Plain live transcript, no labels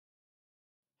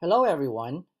Hello,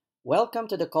 everyone. Welcome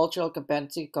to the Cultural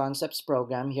Competency Concepts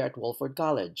program here at Wolford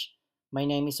College. My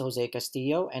name is Jose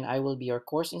Castillo, and I will be your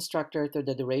course instructor through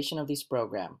the duration of this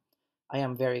program. I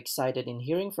am very excited in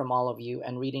hearing from all of you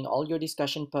and reading all your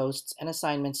discussion posts and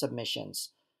assignment submissions.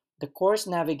 The course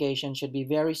navigation should be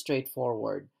very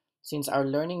straightforward, since our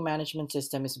learning management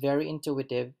system is very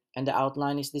intuitive and the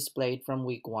outline is displayed from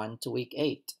week 1 to week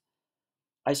 8.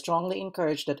 I strongly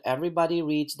encourage that everybody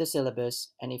reads the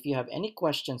syllabus, and if you have any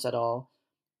questions at all,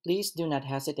 please do not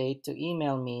hesitate to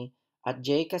email me at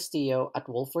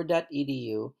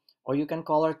jcastillo@wolford.edu, or you can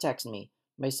call or text me.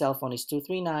 My cell phone is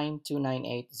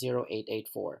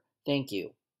 239-298-0884. Thank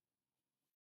you.